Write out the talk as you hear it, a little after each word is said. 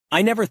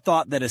I never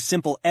thought that a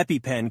simple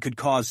EPI-PEN could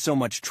cause so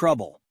much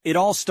trouble. It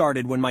all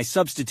started when my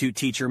substitute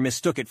teacher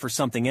mistook it for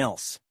something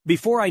else.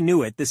 Before I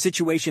knew it, the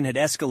situation had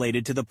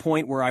escalated to the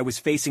point where I was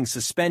facing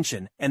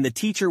suspension, and the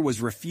teacher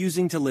was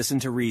refusing to listen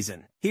to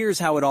reason. Here's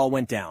how it all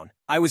went down.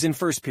 I was in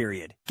first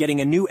period, getting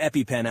a new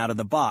EPI-PEN out of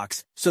the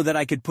box so that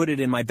I could put it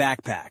in my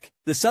backpack.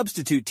 The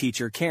substitute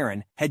teacher,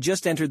 Karen, had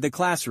just entered the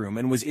classroom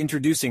and was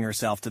introducing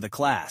herself to the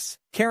class.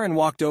 Karen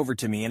walked over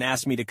to me and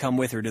asked me to come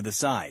with her to the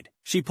side.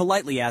 She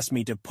politely asked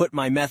me to put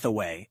my meth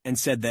away and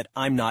said that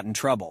I'm not in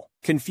trouble.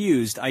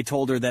 Confused, I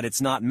told her that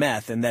it's not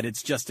meth and that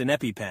it's just an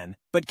EPI-PEN.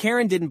 But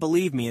Karen didn't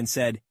believe me and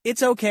said,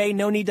 "It's okay,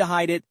 no need to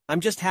hide it.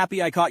 I'm just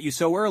happy I caught you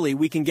so early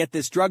we can get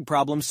this drug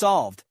problem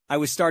solved." I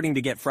was starting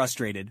to get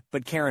frustrated,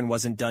 but Karen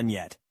wasn't done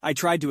yet. I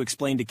tried to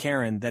explain to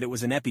Karen that it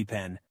was an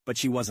EPI-PEN, but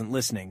she wasn't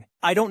listening.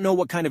 "I don't know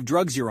what kind of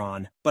drugs you're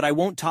on, but I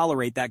won't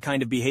tolerate that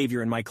kind of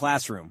behavior in my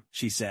classroom,"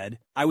 she said.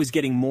 I was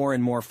getting more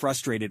and more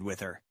frustrated with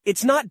her.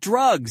 "It's not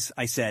drugs,"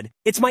 I said.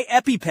 "It's my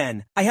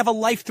EPI-PEN. I have a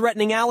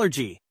life-threatening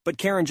allergy." But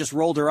Karen just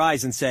rolled her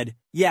eyes and said,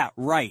 "Yeah,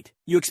 right.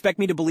 You expect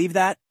me to believe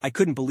that?" I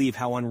couldn't believe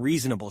how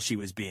unreasonable she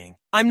was being.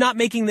 "I'm not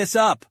making this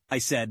up," I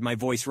said, my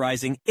voice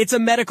rising. "It's a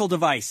medical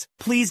device.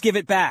 Please give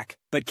it back."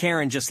 But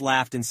Karen just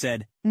laughed and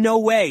said, "No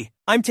way.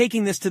 I'm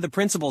taking this to the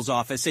principal's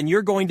office and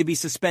you're going to be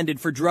suspended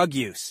for drug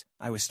use."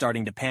 I was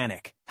starting to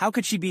panic. How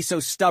could she be so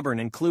stubborn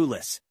and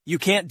clueless? "You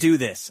can't do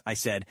this," I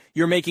said.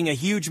 "You're making a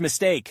huge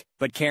mistake."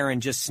 But Karen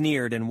just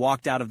sneered and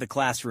walked out of the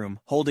classroom,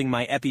 holding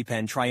my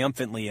EPI-PEN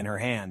triumphantly in her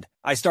hand.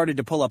 I started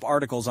to pull up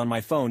articles on my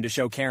phone to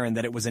show Karen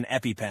that it was an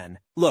EPI-PEN.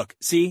 "Look,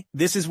 see,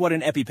 this is what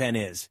an EPI-PEN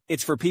is.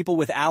 It's for people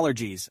with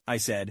allergies," I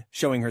said,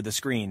 showing her the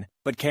screen.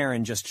 But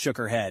Karen just shook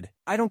her head.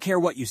 "I don't care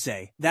what you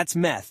say. That's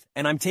meth,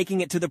 and I'm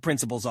taking it to the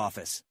principal's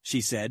office,"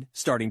 she said,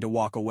 starting to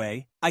walk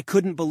away. I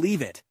couldn't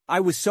believe it. I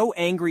was so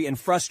angry and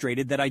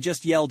frustrated that I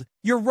just yelled,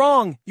 "You're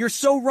wrong! You're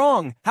so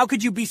wrong! How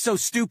could you be so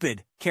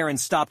stupid?" Karen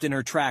stopped in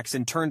her tracks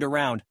and turned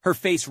around, her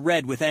face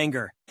red with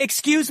anger.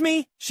 "Excuse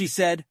me?" she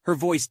said, her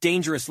voice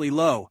dangerously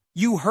low.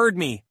 "You heard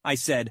me," I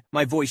said,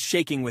 my voice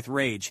shaking with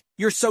rage.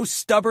 "You're so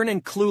stubborn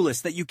and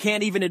clueless that you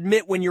can't even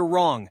admit when you're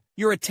wrong.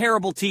 You're a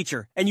terrible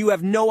teacher, and you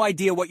have no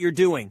idea what you're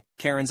doing."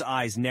 Karen's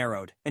eyes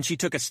narrowed, and she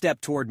took a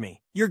step toward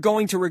me. "You're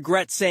going to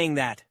regret saying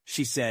that,"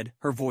 she said,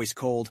 her voice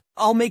cold.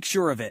 "I'll make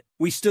sure of it."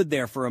 We stood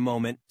there for a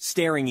moment,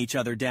 staring each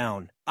other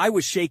down. I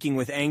was shaking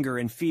with anger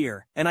and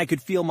fear, and I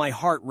could feel my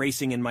heart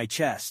racing in my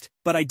chest.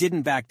 But I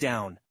didn't back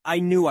down. I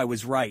knew I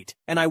was right,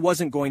 and I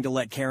wasn't going to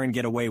let Karen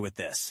get away with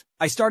this.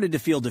 I started to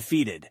feel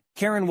defeated.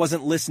 Karen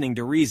wasn't listening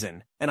to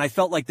reason, and I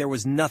felt like there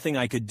was nothing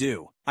I could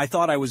do. I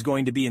thought I was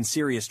going to be in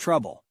serious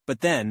trouble.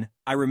 But then,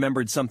 I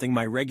remembered something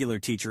my regular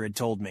teacher had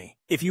told me.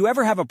 "If you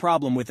ever have a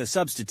problem with a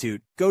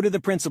substitute, go to the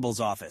principal's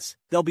office.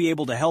 They'll be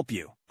able to help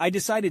you." I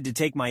decided to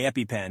take my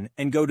EPI-PEN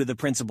and go to the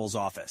principal's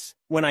office.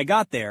 When I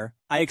got there,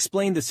 I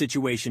explained the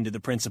situation to the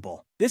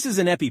principal. "This is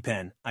an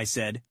EPI-PEN," I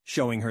said,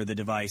 showing her the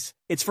device.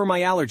 "It's for my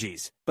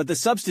allergies, but the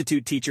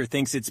substitute teacher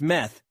thinks it's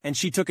meth, and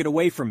she took it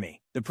away from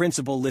me." The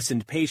principal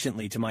listened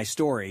patiently to my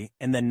story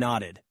and then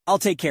nodded. "I'll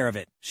take care of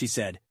it," she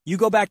said. "You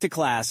go back to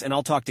class and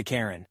I'll talk to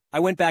Karen." I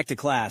went back to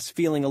class,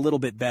 feeling a little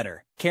bit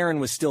better. Karen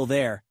was still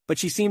there, but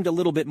she seemed a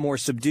little bit more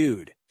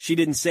subdued. She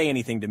didn't say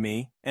anything to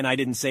me, and I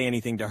didn't say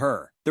anything to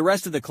her. The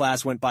rest of the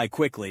class went by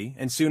quickly,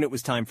 and soon it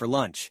was time for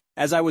lunch.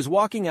 As I was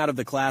walking out of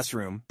the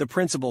classroom, the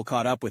principal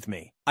caught up with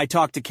me. "I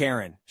talked to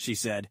Karen," she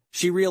said.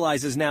 "She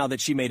realizes now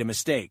that she made a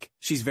mistake.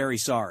 She's very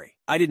sorry."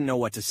 I didn't know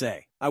what to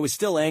say. I was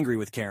still angry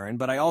with Karen,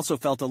 but I also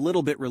felt a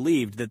little bit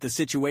relieved that the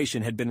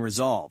situation had been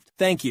resolved.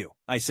 "Thank you,"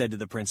 I said to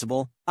the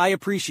principal. "I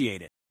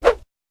appreciate it."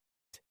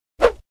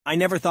 I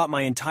never thought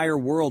my entire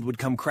world would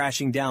come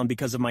crashing down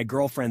because of my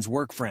girlfriend's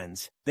work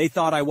friends. They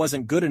thought I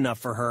wasn't good enough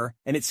for her,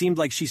 and it seemed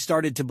like she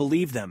started to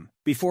believe them.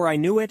 Before I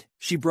knew it,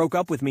 she broke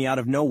up with me out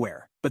of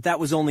nowhere. But that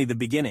was only the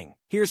beginning.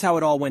 Here's how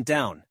it all went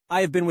down.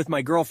 I have been with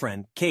my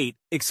girlfriend, Kate,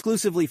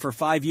 exclusively for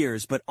 5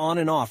 years but on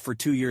and off for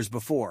 2 years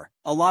before.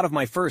 A lot of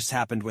my firsts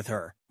happened with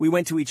her. We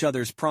went to each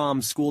other's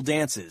proms, school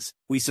dances.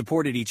 We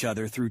supported each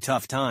other through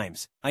tough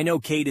times. I know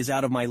Kate is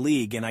out of my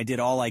league and I did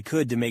all I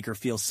could to make her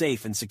feel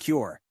safe and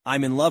secure.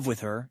 I'm in love with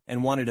her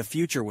and wanted a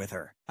future with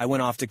her. I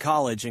went off to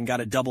college and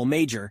got a double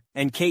major,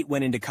 and Kate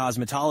went into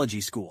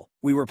cosmetology school.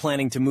 We were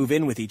planning to move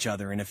in with each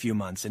other in a few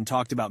months and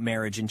talked about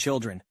marriage and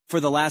children. For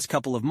the last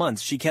couple of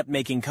months, she kept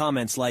making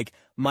comments like,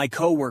 "My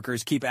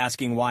coworkers keep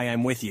asking why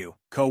I'm with you.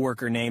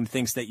 Coworker name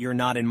thinks that you're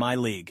not in my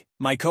league.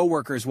 My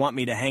coworkers want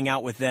me to hang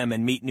out with them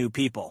and meet new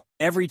people."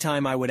 Every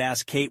time I would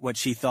ask Kate what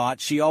she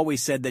thought, she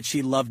always said that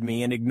she loved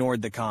me and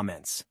ignored the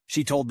comments.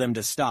 She told them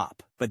to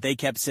stop, but they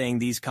kept saying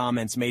these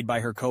comments made by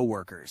her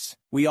coworkers.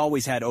 We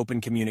always had open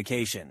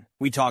communication.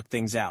 We talked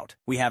things out.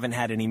 We haven't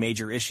had any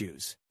major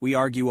issues. We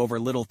argue over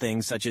little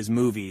things such as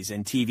movies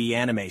and TV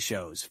anime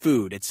shows,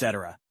 food,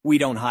 etc. We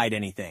don't hide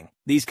anything.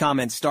 These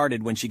comments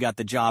started when she got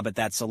the job at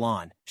that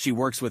salon. She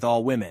works with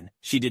all women.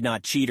 She did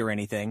not cheat or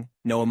anything.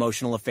 No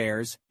emotional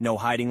affairs, no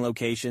hiding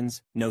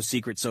locations, no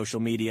secret social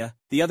media.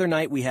 The other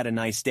night we had a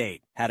nice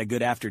date, had a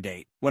good after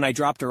date. When I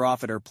dropped her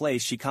off at her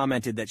place, she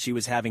commented that she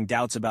was having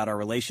doubts about our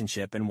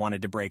relationship and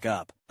wanted to break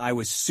up. I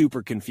was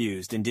super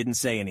confused and didn't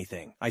say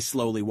anything. I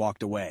slowly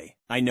walked away.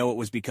 I know it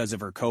was because of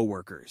her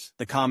coworkers,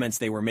 the comments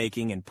they were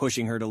making and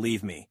pushing her to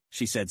leave me.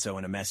 She said so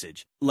in a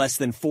message. Less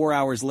than 4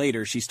 hours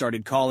later, she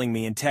started calling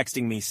me and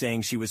texting me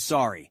saying she was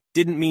sorry,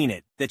 didn't mean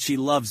it, that she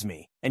loves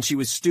me, and she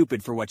was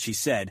stupid for what she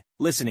said,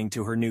 listening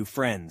to her new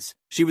friends.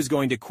 She was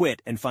going to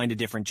quit and find a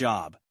different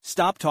job.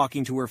 Stop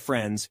talking to her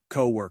friends,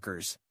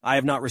 co-workers. I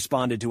have not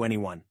responded to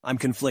anyone. I'm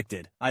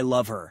conflicted. I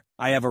love her.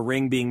 I have a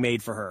ring being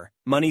made for her.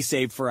 Money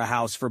saved for a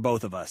house for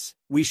both of us.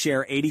 We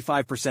share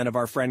 85% of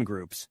our friend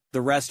groups.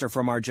 The rest are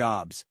from our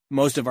jobs.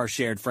 Most of our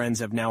shared friends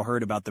have now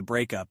heard about the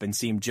breakup and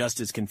seem just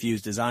as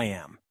confused as I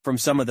am. From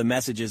some of the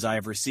messages I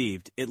have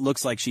received, it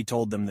looks like she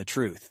told them the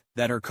truth,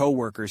 that her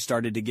co-workers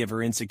started to give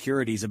her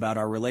insecurities about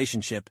our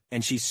relationship,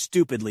 and she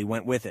stupidly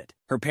went with it.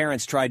 Her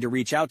parents tried to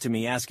reach out to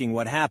me asking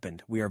what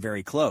happened. We are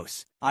very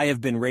close. I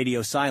have been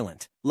radio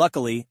silent.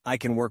 Luckily, I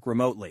can work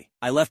remotely.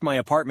 I left my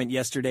apartment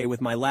yesterday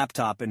with my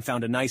laptop and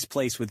found a nice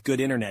place with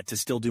good internet to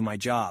still do my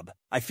job.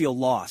 I feel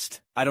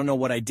lost. I don't know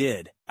what I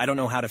did. I don't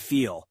know how to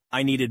feel.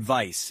 I need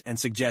advice and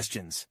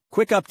suggestions.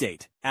 Quick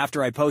update.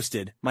 After I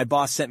posted, my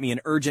boss sent me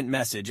an urgent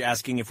message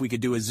asking if we could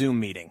do a Zoom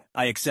meeting.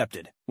 I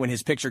accepted. When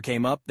his picture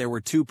came up, there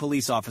were 2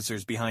 police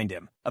officers behind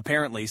him.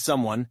 Apparently,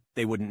 someone,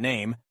 they wouldn't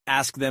name,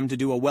 asked them to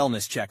do a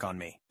wellness check on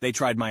me. They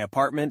tried my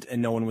apartment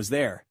and no one was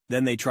there.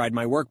 Then they tried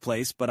my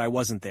workplace, but I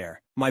wasn't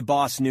there. My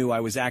boss knew I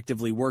was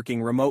actively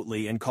working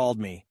remotely and called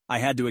me. I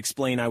had to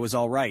explain I was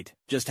all right.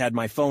 Just had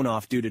my phone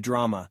off due to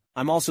drama.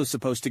 I'm also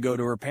supposed to go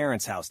to her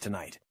parents' house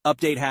tonight.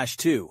 Update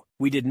 #2.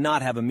 We did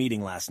not have a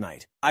meeting last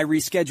night. I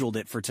rescheduled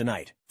it for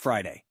tonight,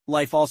 Friday.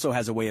 Life also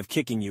has a way of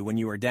kicking you when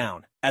you are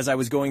down. As I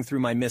was going through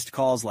my missed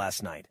calls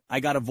last night, I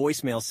got a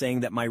voicemail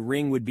saying that my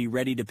ring would be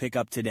ready to pick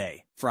up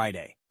today,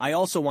 Friday. I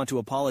also want to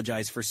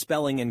apologize for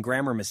spelling and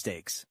grammar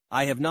mistakes.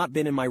 I have not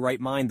been in my right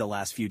mind the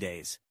last few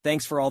days.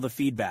 Thanks for all the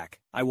feedback.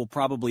 I will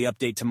probably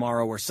update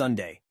tomorrow or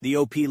Sunday. The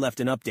OP left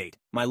an update.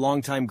 My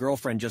longtime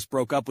girlfriend just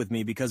broke up with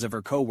me because of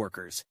her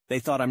coworkers. They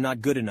thought I'm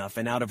not good enough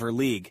and out of her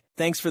league.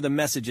 Thanks for the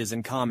messages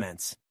and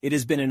comments. It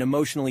has been an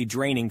emotionally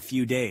draining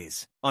few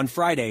days. On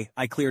Friday,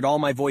 I cleared all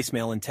my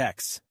voicemail and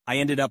texts. I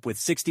ended up with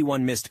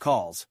 61 missed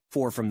calls,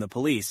 4 from the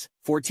police,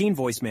 14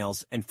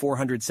 voicemails, and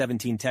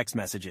 417 text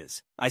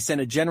messages. I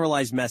sent a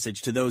generalized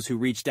message to those who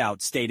reached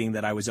out stating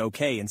that I was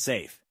okay and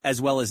safe,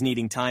 as well as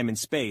needing time and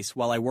space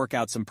while I work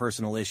out some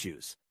personal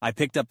issues. I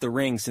picked up the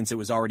ring since it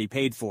was already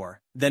paid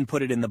for, then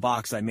put it in the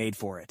box I made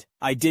for it.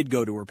 I did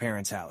go to her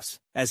parents' house.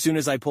 As soon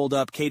as I pulled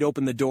up, Kate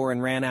opened the door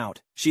and ran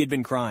out. She had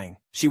been crying.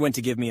 She went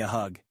to give me a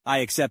hug. I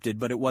accepted,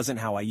 but it wasn't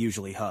how I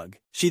usually hug.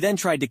 She then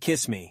tried to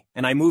kiss me,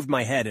 and I moved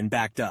my head and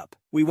backed up.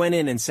 We went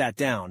in and sat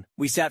down.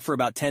 We sat for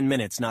about 10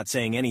 minutes not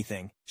saying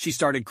anything. She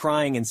started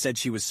crying and said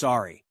she was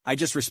sorry. I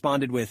just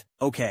responded with,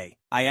 okay.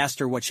 I asked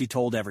her what she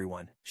told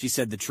everyone. She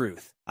said the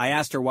truth. I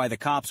asked her why the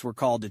cops were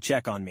called to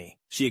check on me.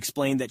 She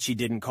explained that she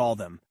didn't call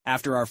them.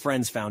 After our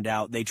friends found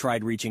out, they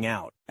tried reaching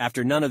out.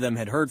 After none of them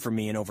had heard from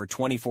me in over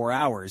 24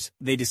 hours,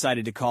 they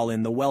decided to call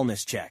in the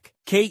wellness check.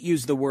 Kate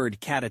used the word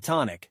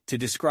catatonic to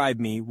describe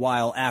me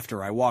while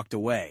after I walked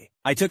away.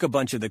 I took a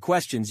bunch of the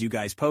questions you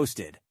guys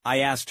posted. I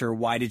asked her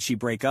why did she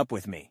break up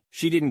with me.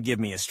 She didn't give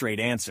me a straight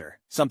answer.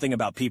 Something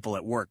about people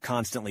at work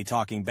constantly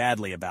talking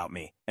badly about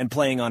me and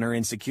playing on her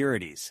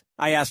insecurities.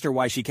 I asked her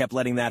why she kept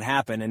letting that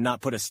happen and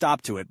not put a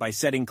stop to it by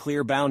setting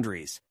clear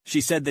boundaries.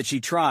 She said that she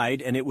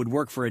tried and it would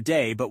work for a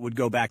day but would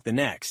go back the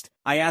next.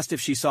 I asked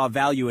if she saw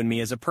value in me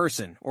as a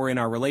person or in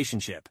our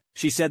relationship.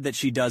 She said that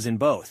she does in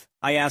both.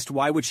 I asked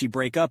why would she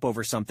break up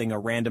over something a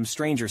random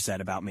stranger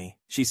said about me.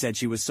 She said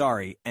she was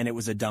sorry and it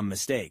was a dumb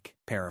mistake.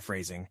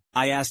 Paraphrasing.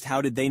 I asked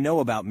how did they know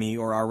about me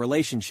or our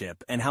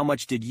relationship and how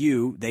much did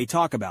they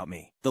talk about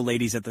me. The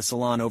ladies at the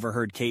salon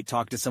overheard Kate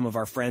talk to some of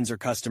our friends or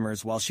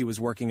customers while she was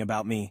working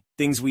about me.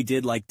 Things we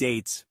did like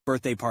dates,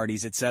 birthday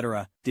parties,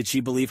 etc. Did she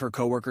believe her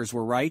coworkers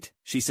were right?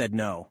 She said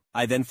no.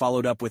 I then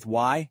followed up with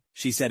why?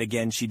 She said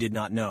again she did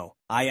not know.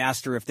 I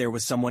asked her if there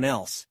was someone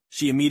else.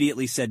 She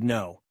immediately said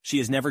no. She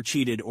has never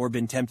cheated or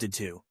been tempted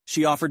to.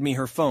 She offered me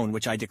her phone,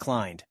 which I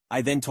declined.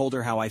 I then told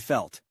her how I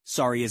felt.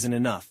 Sorry isn't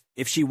enough.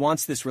 If she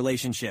wants this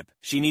relationship,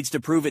 she needs to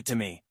prove it to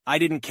me. I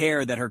didn't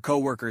care that her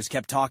coworkers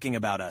kept talking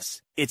about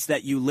us. It's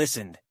that you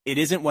listened. It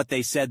isn't what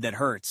they said that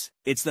hurts.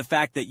 It's the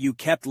fact that you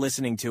kept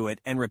listening to it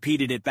and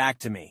repeated it back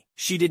to me.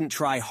 She didn't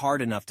try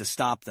hard enough to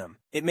stop them.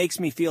 It makes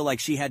me feel like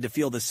she had to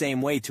feel the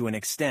same way to an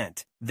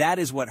extent. That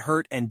is what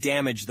hurt and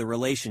damaged the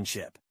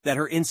relationship. That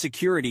her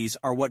insecurities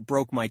are what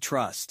broke my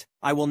trust.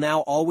 I will now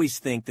always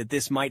think that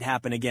this might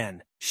happen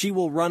again. She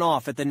will run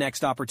off at the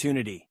next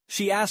opportunity.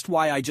 She asked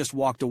why I just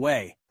walked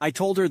away. I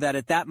told her that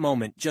at that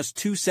moment just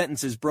 2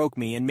 sentences broke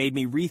me and made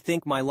me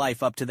rethink my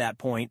life up to that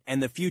point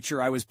and the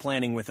future I was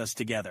planning with us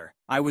together.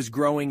 I was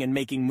growing and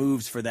making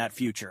moves for that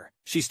future.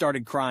 She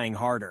started crying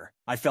harder.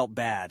 I felt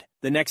bad.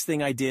 The next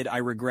thing I did I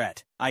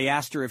regret. I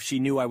asked her if she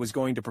knew I was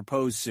going to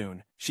propose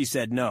soon. She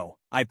said no.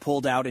 I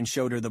pulled out and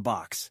showed her the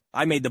box.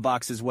 I made the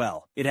box as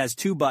well. It has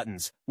 2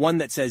 buttons, one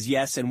that says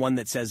yes and one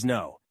that says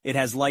no. It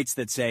has lights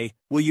that say,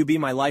 "Will you be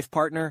my life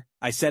partner?"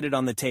 I set it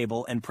on the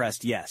table and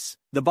pressed yes.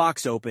 The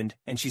box opened,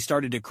 and she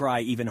started to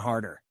cry even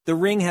harder. The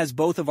ring has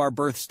both of our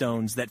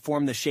birthstones that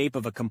form the shape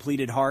of a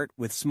completed heart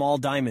with small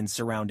diamonds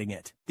surrounding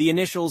it. The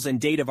initials and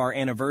date of our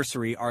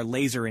anniversary are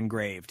laser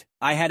engraved.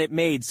 I had it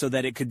made so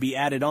that it could be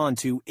added on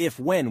to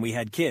when we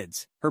had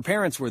kids. Her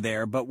parents were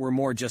there but were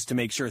more just to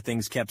make sure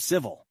things kept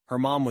civil. Her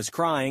mom was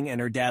crying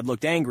and her dad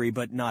looked angry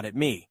but not at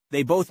me.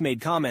 They both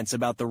made comments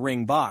about the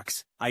ring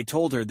box. I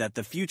told her that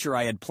the future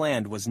I had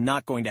planned was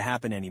not going to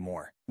happen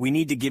anymore. We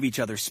need to give each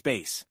other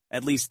space.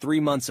 At least 3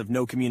 months of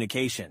no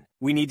communication.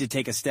 We need to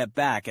take a step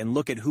back and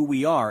look at who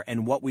we are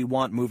and what we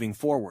want moving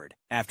forward.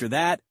 After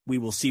that, we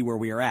will see where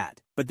we are at.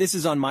 But this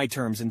is on my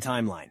terms and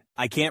timeline.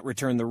 I can't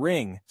return the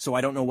ring, so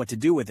I don't know what to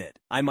do with it.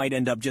 I might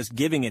end up just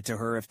giving it to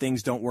her if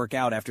things don't work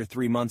out after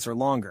 3 months or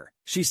longer.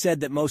 She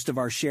said that most of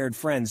our shared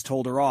friends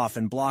told her off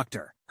and blocked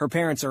her. Her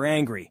parents are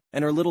angry,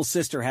 and her little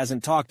sister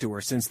hasn't talked to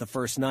her since the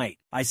first night.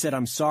 I said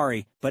I'm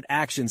sorry, but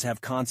actions have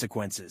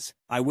consequences.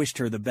 I wished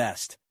her the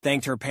best,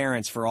 thanked her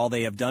parents for all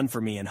they have done for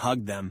me and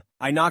hugged them.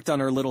 I knocked on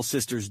her little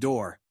sister's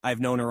door.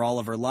 I've known her all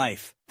of her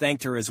life,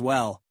 thanked her as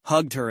well,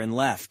 hugged her and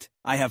left.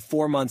 I have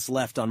 4 months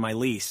left on my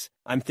lease.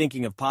 I'm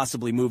thinking of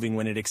possibly moving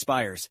when it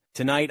expires.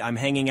 Tonight I'm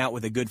hanging out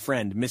with a good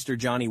friend, Mr.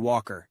 Johnny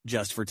Walker,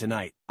 just for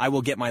tonight. I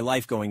will get my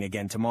life going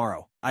again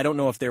tomorrow. I don't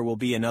know if there will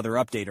be another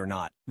update or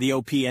not. The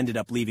OP ended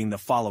up leaving the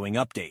following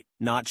update.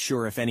 Not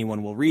sure if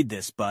anyone will read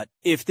this, but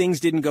if things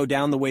didn't go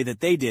down the way that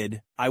they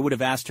did, I would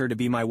have asked her to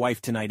be my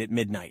wife tonight at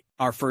midnight.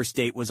 Our first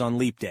date was on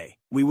Leap Day.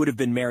 We would have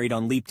been married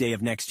on Leap Day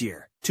of next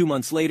year. 2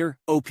 months later,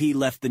 OP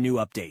left the new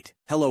update.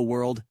 Hello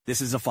world, this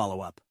is a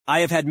follow-up. I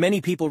have had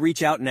many people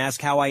reach out and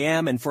ask how I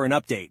am and for an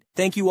update.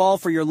 Thank you all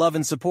for your love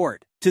and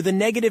support. To the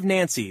negative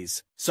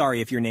Nancys, sorry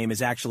if your name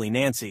is actually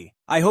Nancy,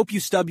 I hope you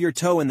stub your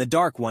toe in the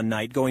dark one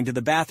night going to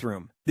the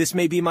bathroom. This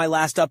may be my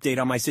last update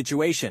on my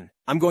situation.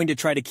 I'm going to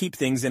try to keep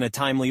things in a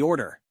timely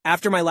order.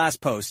 After my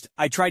last post,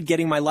 I tried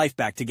getting my life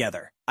back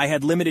together. I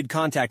had limited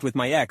contact with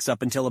my ex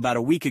up until about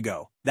a week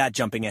ago. That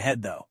jumping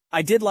ahead though.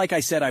 I did like I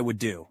said I would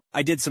do.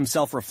 I did some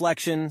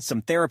self-reflection,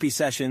 some therapy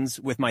sessions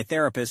with my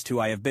therapist who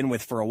I have been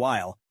with for a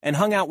while, and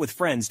hung out with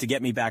friends to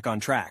get me back on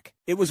track.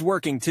 It was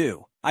working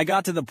too. I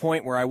got to the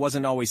point where I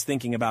wasn't always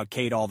thinking about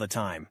Kate all the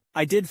time.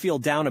 I did feel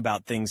down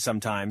about things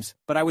sometimes,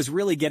 but I was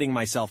really getting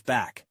myself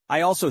back.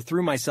 I also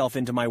threw myself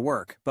into my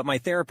work, but my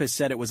therapist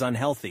said it was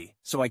unhealthy,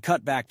 so I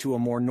cut back to a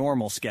more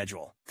normal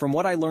schedule. From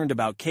what I learned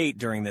about Kate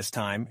during this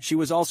time, she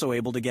was also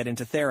able to get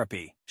into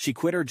therapy. She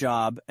quit her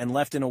job and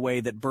left in a way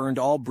that burned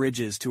all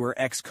bridges to her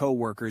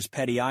ex-co-worker's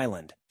petty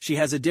island. She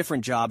has a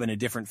different job in a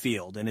different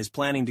field and is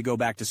planning to go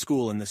back to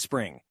school in the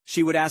spring.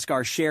 She would ask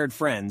our shared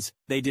friends,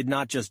 they did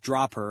not just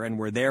drop her and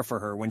were there for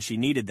her when she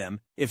needed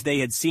them, if they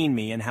had seen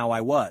me and how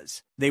I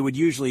was. They would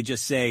usually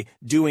just say,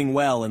 doing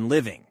well and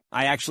living.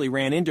 I actually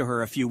ran into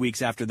her a few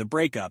weeks after the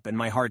breakup and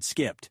my heart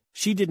skipped.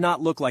 She did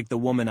not look like the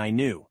woman I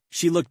knew.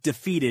 She looked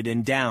defeated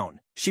and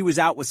down. She was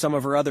out with some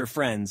of her other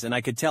friends and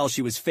I could tell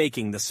she was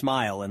faking the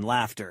smile and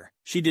laughter.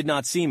 She did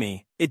not see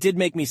me. It did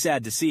make me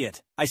sad to see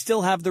it. I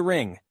still have the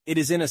ring. It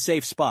is in a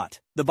safe spot.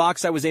 The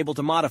box I was able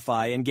to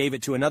modify and gave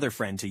it to another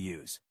friend to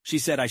use. She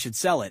said I should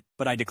sell it,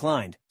 but I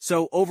declined.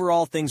 So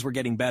overall things were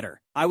getting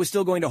better. I was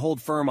still going to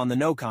hold firm on the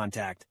no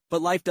contact,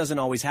 but life doesn't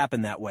always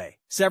happen that way.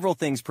 Several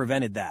things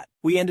prevented that.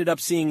 We ended up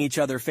seeing each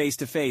other face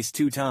to face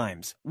 2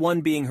 times,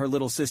 one being her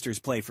little sister's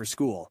play for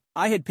school.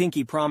 I had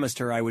Pinky promised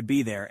her I would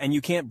be there and you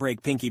can't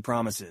break Pinky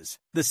promises.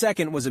 The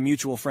second was a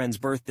mutual friend's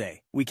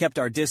birthday. We kept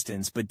our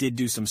distance but did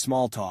do some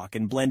small talk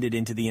and blended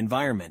into the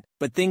environment.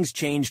 But things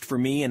changed for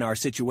me and our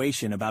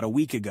situation about a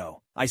week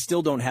ago. I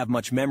still don't have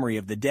much memory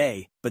of the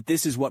day, but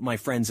this is what my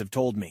friends have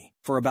told me.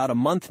 For about a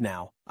month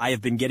now, I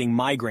have been getting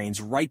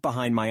migraines right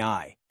behind my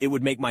eye. It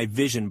would make my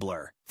vision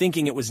blur.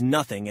 Thinking it was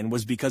nothing and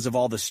was because of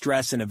all the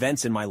stress and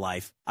events in my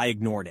life, I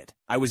ignored it.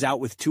 I was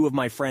out with 2 of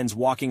my friends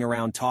walking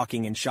around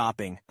talking and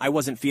shopping. I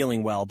wasn't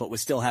feeling well but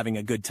was still having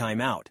a good time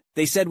out.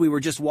 They said we were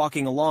just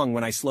walking along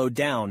when I slowed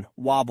down,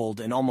 wobbled,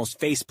 and almost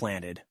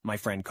face-planted. My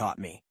friend caught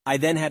me. I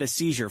then had a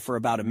seizure for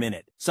about a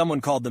minute.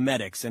 Someone called the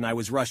medics and I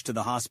was rushed to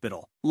the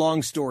hospital.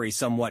 Long story,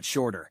 somewhat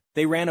shorter.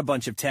 They ran a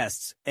bunch of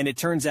tests, and it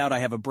turns out I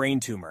have a brain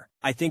tumor.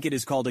 I think it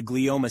is called a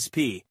glioma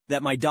SP,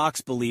 that my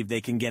docs believe they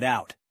can get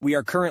out. We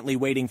are currently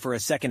waiting for a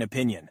second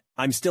opinion.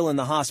 I'm still in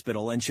the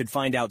hospital and should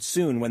find out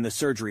soon when the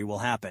surgery will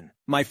happen.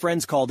 My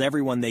friends called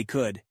everyone they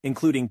could,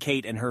 including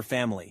Kate and her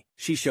family.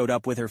 She showed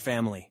up with her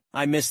family.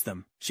 I missed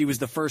them. She was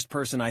the first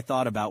person I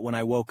thought about when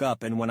I woke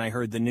up and when I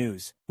heard the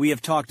news. We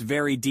have talked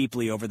very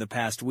deeply over the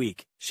past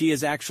week. She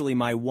is actually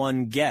my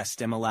one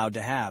guest I'm allowed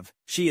to have.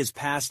 She is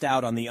passed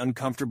out on the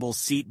uncomfortable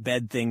seat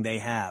bed thing they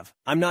have.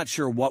 I'm not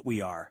sure what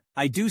we are.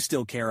 I do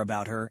still care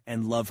about her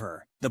and love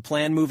her. The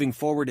plan moving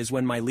forward is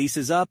when my lease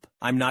is up,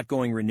 I'm not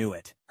going to renew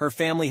it. Her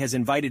family has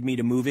invited me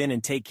to move in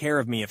and take care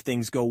of me if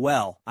things go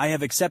well. I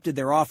have accepted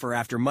their offer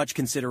after much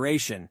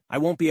consideration. I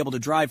won't be able to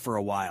drive for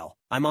a while.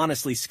 I'm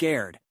honestly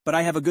scared, but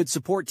I have a good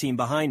support team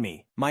behind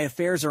me. My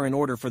affairs are in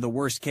order for the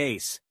worst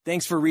case.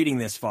 Thanks for reading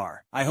this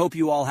far. I hope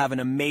you all have an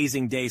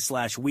amazing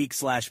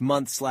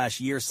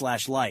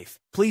day/week/month/year/life.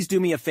 Please do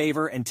me a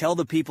favor and tell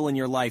the people in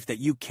your life that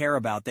you care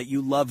about, that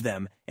you love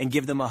them, and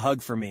give them a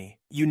hug for me.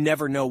 You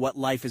never know what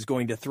life is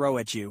going to throw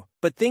at you.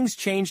 But things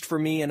changed for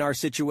me and our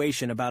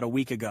situation about a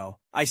week ago.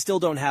 I still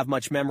don't have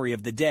much memory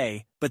of the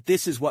day, but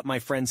this is what my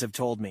friends have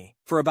told me.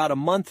 For about a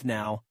month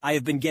now, I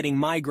have been getting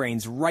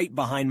migraines right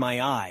behind my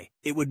eye.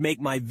 It would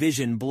make my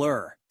vision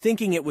blur.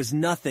 Thinking it was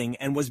nothing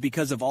and was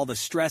because of all the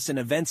stress and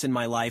events in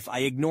my life, I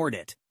ignored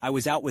it. I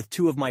was out with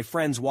two of my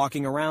friends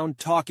walking around,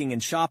 talking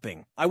and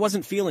shopping. I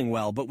wasn't feeling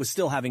well but was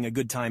still having a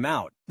good time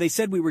out. They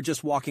said we were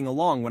just walking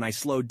along when I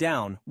slowed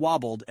down,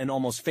 wobbled, and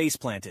almost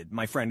face-planted.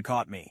 My friend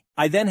caught me.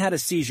 I then had a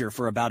seizure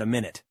for about a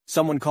minute.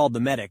 Someone called the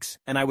medics,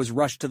 and I was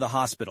rushed to the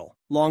hospital.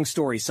 Long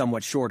story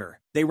somewhat shorter.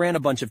 They ran a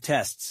bunch of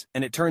tests,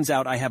 and it turns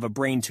out I have a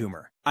brain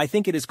tumor. I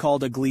think it is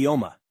called a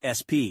glioma,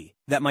 SP,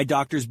 that my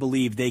doctors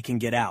believe they can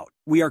get out.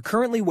 We are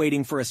currently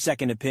waiting for a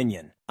second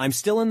opinion. I'm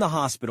still in the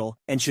hospital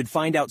and should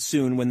find out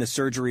soon when the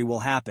surgery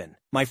will happen.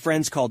 My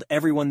friends called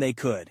everyone they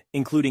could,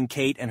 including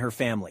Kate and her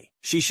family.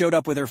 She showed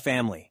up with her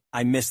family.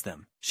 I missed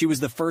them. She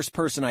was the first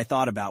person I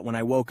thought about when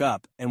I woke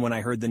up and when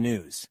I heard the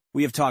news.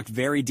 We have talked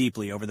very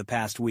deeply over the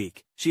past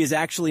week. She is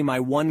actually my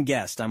one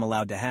guest I'm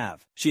allowed to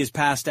have. She is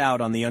passed out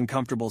on the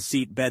uncomfortable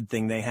seat bed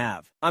thing they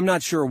have. I'm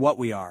not sure what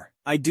we are.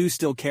 I do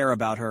still care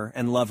about her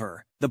and love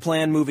her. The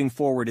plan moving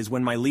forward is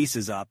when my lease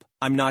is up,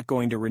 I'm not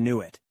going to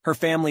renew it. Her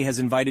family has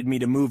invited me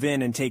to move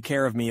in and take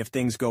care of me if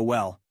things go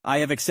well. I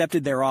have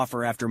accepted their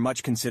offer after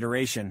much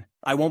consideration.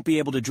 I won't be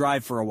able to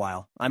drive for a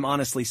while. I'm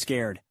honestly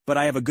scared, but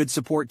I have a good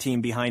support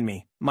team behind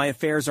me. My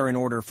affairs are in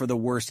order for the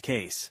worst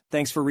case.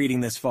 Thanks for reading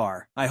this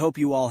far. I hope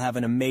you all have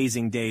an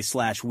amazing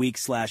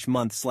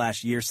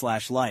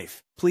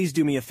day/week/month/year/life. Please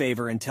do me a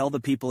favor and tell the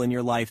people in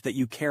your life that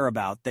you care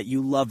about, that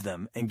you love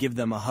them, and give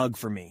them a hug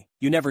for me.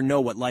 You never know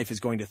what life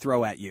is going to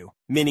throw at you.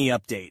 Mini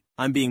update.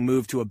 I'm being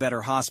moved to a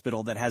better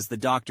hospital that has the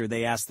doctor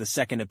they asked the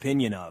second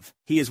opinion of.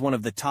 He is one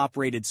of the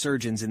top-rated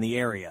surgeons in the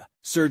area.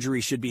 Surgery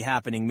should be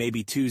happening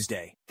maybe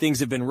Tuesday. Things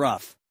have been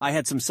rough. I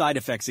had some side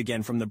effects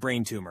again from the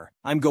brain tumor.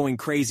 I'm going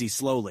crazy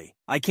slowly.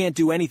 I can't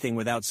do anything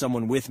without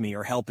someone with me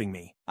or helping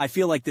me. I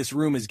feel like this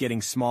room is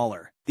getting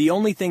smaller. The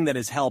only thing that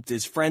has helped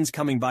is friends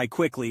coming by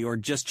quickly or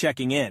just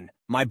checking in.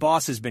 My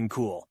boss has been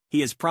cool. He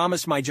has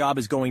promised my job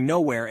is going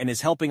nowhere and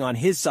is helping on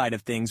his side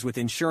of things with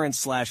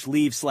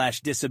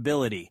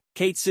insurance/leave/disability.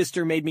 Kate's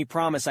sister made me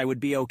promise I would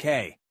be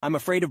okay. I'm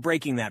afraid of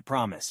breaking that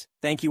promise.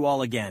 Thank you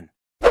all again.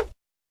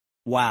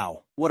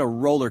 Wow, what a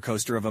roller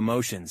coaster of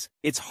emotions.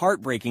 It's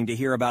heartbreaking to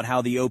hear about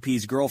how the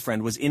OP's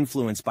girlfriend was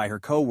influenced by her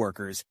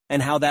co-workers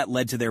and how that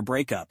led to their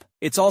breakup.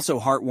 It's also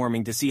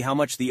heartwarming to see how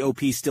much the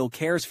OP still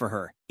cares for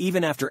her,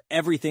 even after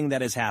everything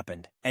that has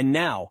happened. And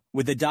now,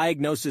 with the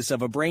diagnosis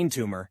of a brain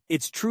tumor,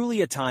 it's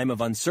truly a time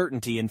of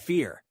uncertainty and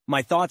fear.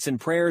 My thoughts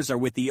and prayers are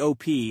with the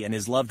OP and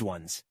his loved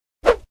ones.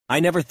 I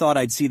never thought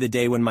I'd see the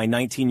day when my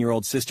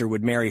 19-year-old sister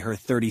would marry her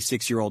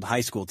 36-year-old high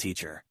school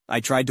teacher.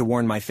 I tried to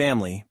warn my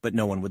family, but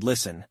no one would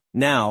listen.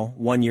 Now,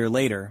 1 year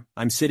later,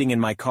 I'm sitting in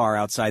my car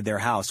outside their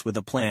house with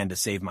a plan to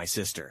save my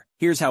sister.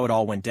 Here's how it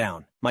all went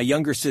down. My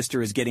younger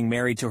sister is getting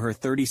married to her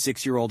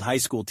 36-year-old high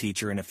school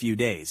teacher in a few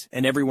days,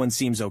 and everyone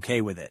seems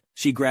okay with it.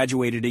 She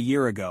graduated a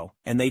year ago,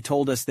 and they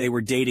told us they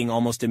were dating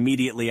almost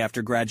immediately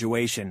after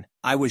graduation.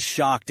 I was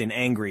shocked and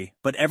angry,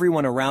 but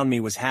everyone around me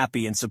was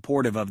happy and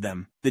supportive of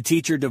them. The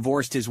teacher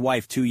divorced his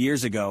wife 2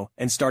 years ago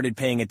and started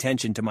paying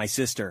attention to my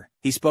sister.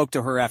 He spoke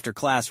to her after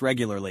class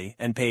regularly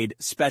and paid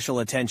special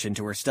attention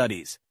to her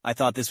studies. I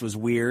thought this was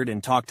weird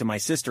and talked to my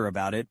sister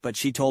about it, but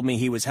she told me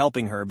he was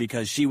helping her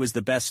because she was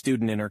the best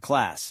student in her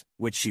class,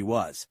 which she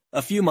was.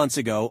 A few months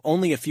ago,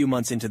 only a few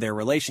months into their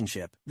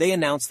relationship, they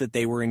announced that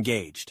they were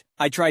engaged.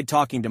 I tried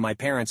talking to my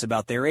parents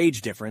about their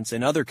age difference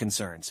and other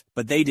concerns,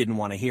 but they didn't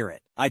want to hear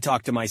it. I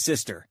talked to my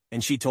sister,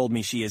 and she told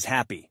me she is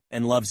happy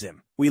and loves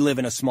him. We live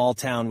in a small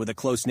town with a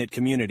close-knit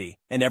community,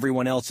 and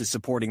everyone else is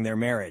supporting their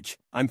marriage.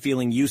 I'm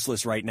feeling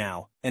useless right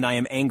now, and I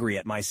am angry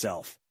at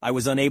myself. I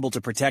was unable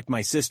to protect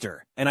my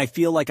sister, and I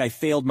feel like I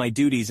failed my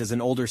duties as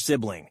an older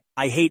sibling.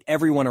 I hate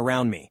everyone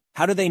around me.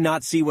 How do they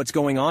not see what's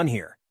going on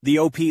here? The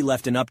OP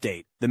left an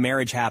update. The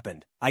marriage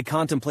happened. I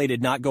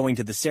contemplated not going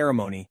to the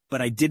ceremony,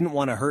 but I didn't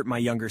want to hurt my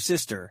younger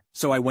sister,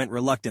 so I went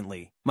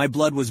reluctantly. My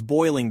blood was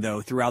boiling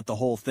though throughout the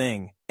whole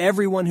thing.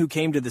 Everyone who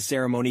came to the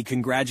ceremony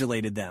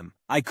congratulated them.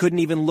 I couldn't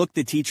even look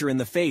the teacher in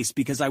the face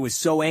because I was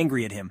so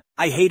angry at him.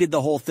 I hated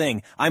the whole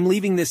thing. I'm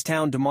leaving this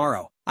town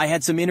tomorrow. I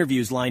had some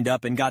interviews lined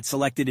up and got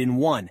selected in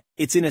one.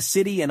 It's in a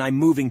city and I'm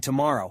moving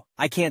tomorrow.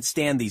 I can't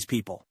stand these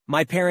people.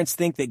 My parents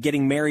think that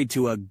getting married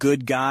to a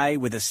good guy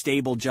with a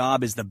stable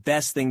job is the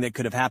best thing that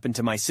could have happened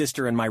to my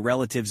sister, and my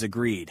relatives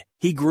agreed.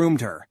 He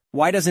groomed her.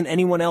 Why doesn't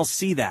anyone else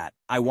see that?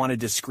 I wanted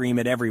to scream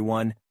at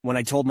everyone. When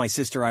I told my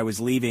sister I was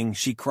leaving,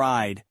 she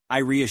cried. I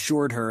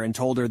reassured her and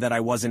told her that I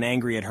wasn't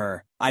angry at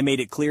her. I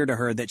made it clear to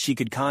her that she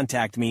could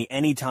contact me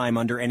anytime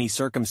under any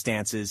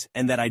circumstances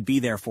and that I'd be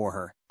there for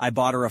her. I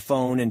bought her a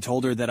phone and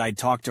told her that I'd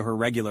talk to her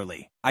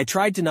regularly. I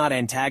tried to not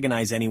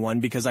antagonize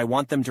anyone because I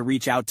want them to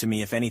reach out to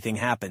me if anything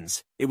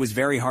happens. It was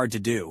very hard to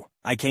do.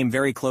 I came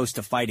very close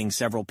to fighting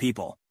several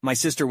people. My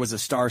sister was a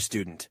star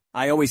student.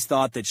 I always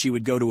thought that she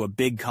would go to a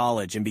big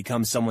college and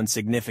become someone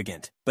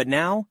significant. But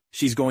now,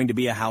 she's going to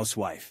be a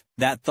housewife.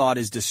 That thought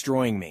is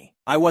destroying me.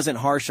 I wasn't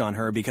harsh on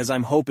her because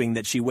I'm hoping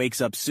that she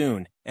wakes up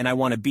soon, and I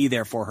want to be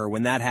there for her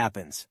when that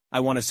happens.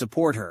 I want to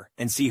support her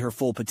and see her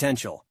full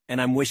potential,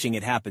 and I'm wishing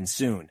it happens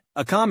soon.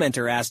 A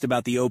commenter asked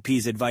about the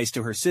OP's advice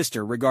to her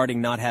sister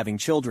regarding not having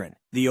children.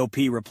 The OP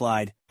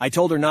replied, I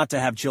told her not to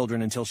have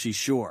children until she's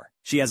sure.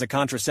 She has a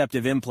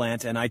contraceptive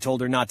implant and I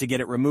told her not to get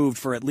it removed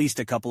for at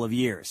least a couple of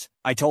years.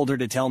 I told her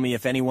to tell me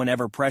if anyone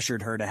ever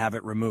pressured her to have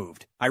it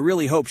removed. I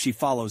really hope she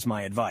follows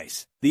my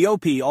advice. The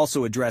OP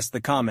also addressed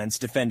the comments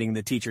defending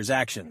the teacher's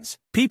actions.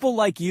 People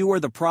like you are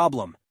the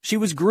problem. She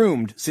was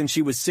groomed since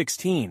she was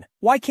 16.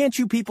 Why can't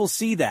you people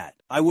see that?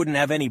 I wouldn't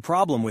have any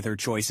problem with her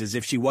choices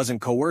if she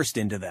wasn't coerced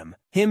into them.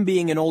 Him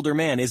being an older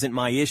man isn't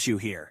my issue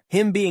here.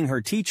 Him being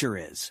her teacher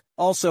is.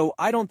 Also,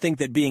 I don't think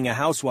that being a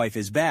housewife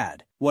is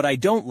bad. What I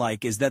don't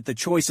like is that the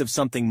choice of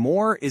something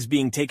more is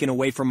being taken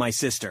away from my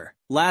sister.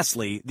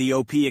 Lastly, the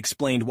OP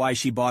explained why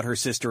she bought her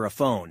sister a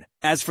phone.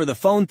 As for the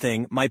phone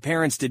thing, my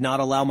parents did not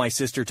allow my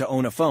sister to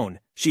own a phone.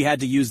 She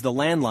had to use the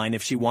landline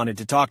if she wanted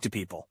to talk to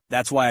people.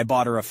 That's why I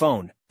bought her a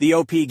phone. The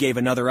OP gave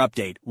another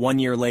update 1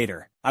 year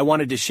later. I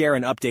wanted to share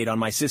an update on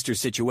my sister's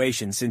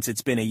situation since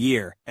it's been a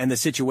year, and the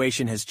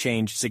situation has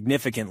changed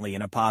significantly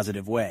in a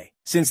positive way.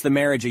 Since the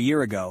marriage a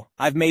year ago,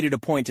 I've made it a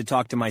point to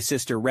talk to my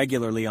sister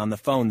regularly on the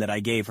phone that I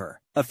gave her.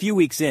 A few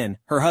weeks in,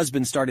 her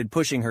husband started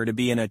pushing her to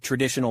be in a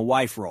traditional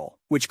wife role,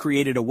 which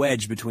created a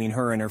wedge between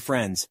her and her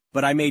friends,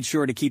 but I made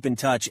sure to keep in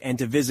touch and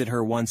to visit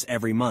her once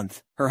every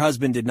month. Her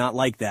husband did not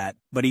like that,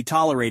 but he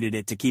tolerated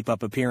it to keep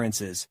up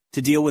appearances.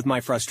 To deal with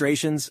my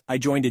frustrations, I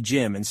joined a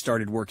gym and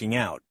started working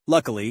out.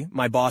 Luckily,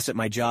 my boss at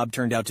my job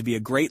turned out to be a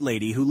great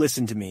lady who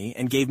listened to me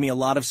and gave me a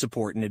lot of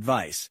support and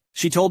advice.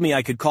 She told me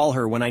I could call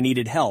her when I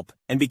needed help,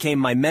 and became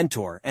my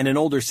mentor and an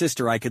older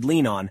sister I could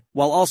lean on,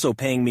 while also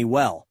paying me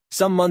well.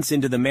 Some months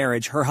into the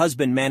marriage, her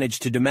husband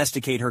managed to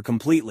domesticate her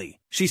completely.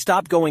 She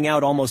stopped going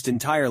out almost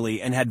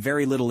entirely and had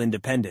very little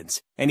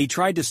independence, and he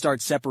tried to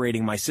start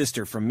separating my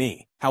sister from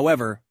me.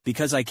 However,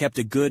 because I kept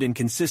a good and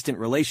consistent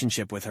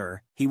relationship with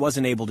her, he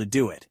wasn't able to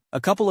do it. A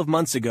couple of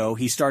months ago,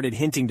 he started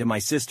hinting to my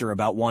sister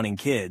about wanting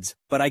kids,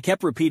 but I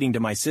kept repeating to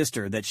my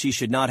sister that she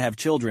should not have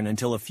children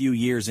until a few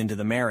years into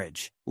the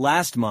marriage.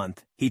 Last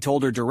month, he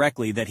told her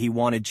directly that he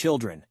wanted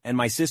children, and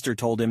my sister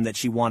told him that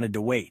she wanted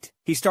to wait.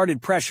 He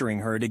started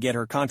pressuring her to get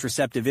her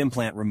contraceptive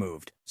implant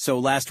removed. So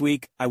last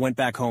week, I went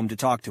back home to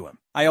talk to him.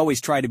 I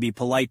always try to be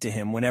polite to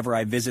him whenever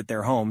I visit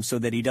their home so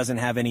that he doesn't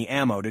have any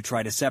ammo to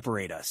try to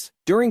separate us.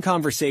 During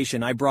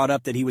conversation, I brought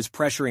up that he was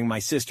pressuring my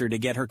sister to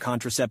get her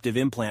contraceptive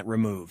implant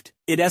removed.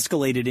 It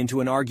escalated into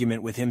an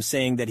argument with him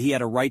saying that he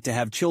had a right to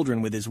have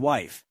children with his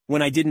wife.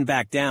 When I didn't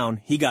back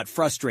down, he got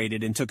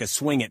frustrated and took a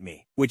swing at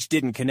me, which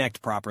didn't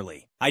connect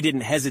properly. I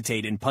didn't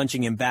hesitate in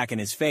punching him back in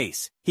his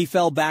face. He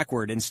fell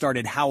backward and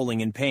started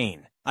howling in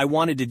pain. I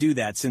wanted to do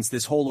that since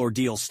this whole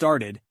ordeal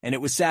started, and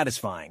it was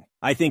satisfying.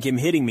 I think him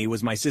hitting me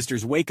was my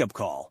sister's wake-up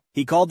call.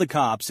 He called the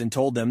cops and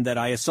told them that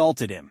I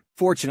assaulted him.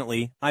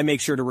 Fortunately, I make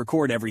sure to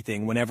record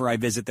everything whenever I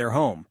visit their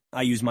home.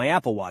 I use my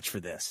Apple Watch for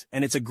this,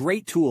 and it's a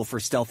great tool for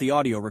stealthy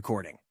audio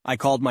recording. I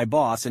called my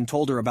boss and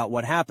told her about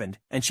what happened,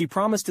 and she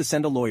promised to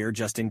send a lawyer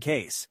just in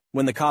case.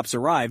 When the cops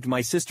arrived,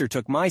 my sister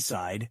took my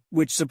side,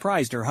 which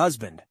surprised her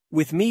husband.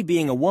 With me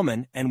being a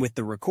woman, and with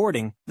the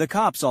recording, the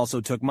cops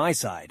also took my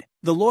side.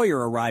 The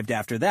lawyer arrived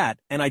after that,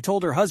 and I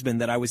told her husband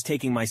that I was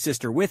taking my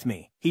sister with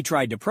me. He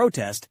tried to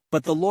protest,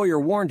 but the lawyer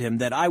warned him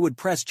that I would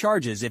press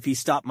charges if he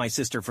stopped my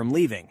sister from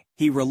leaving.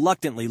 He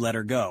reluctantly let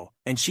her go,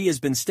 and she has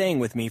been staying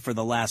with me for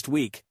the last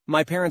week.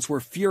 My parents were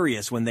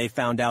furious when they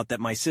found out that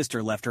my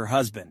sister left her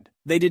husband.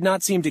 They did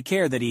not seem to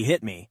care that he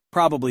hit me,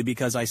 probably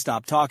because I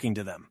stopped talking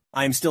to them.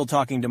 I am still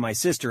talking to my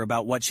sister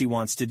about what she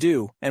wants to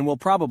do, and will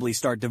probably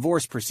start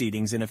divorce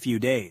proceedings in a few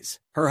days.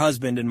 Her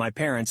husband and my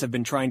parents have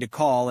been trying to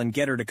call and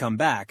get her to come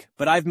back,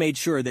 but I've made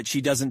sure that she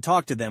doesn't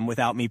talk to them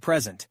without me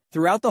present.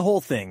 Throughout the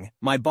whole thing,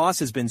 my boss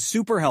has been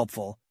super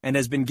helpful, and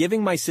has been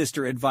giving my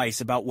sister advice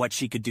about what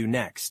she could do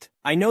next.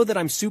 I know that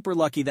I'm super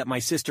lucky that my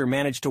sister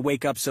managed to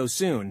wake up so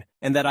soon,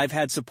 and that I've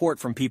had support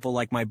from people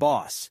like my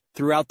boss.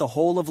 Throughout the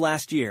whole of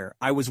last year,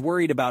 I was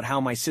worried about how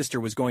my sister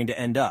was going to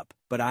end up,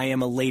 but I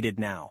am elated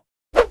now.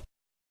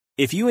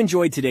 If you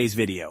enjoyed today's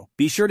video,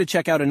 be sure to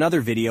check out another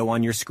video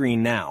on your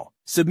screen now.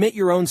 Submit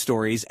your own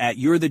stories at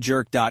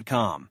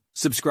you'rethejerk.com.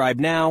 Subscribe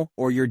now,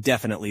 or you're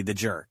definitely the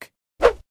jerk.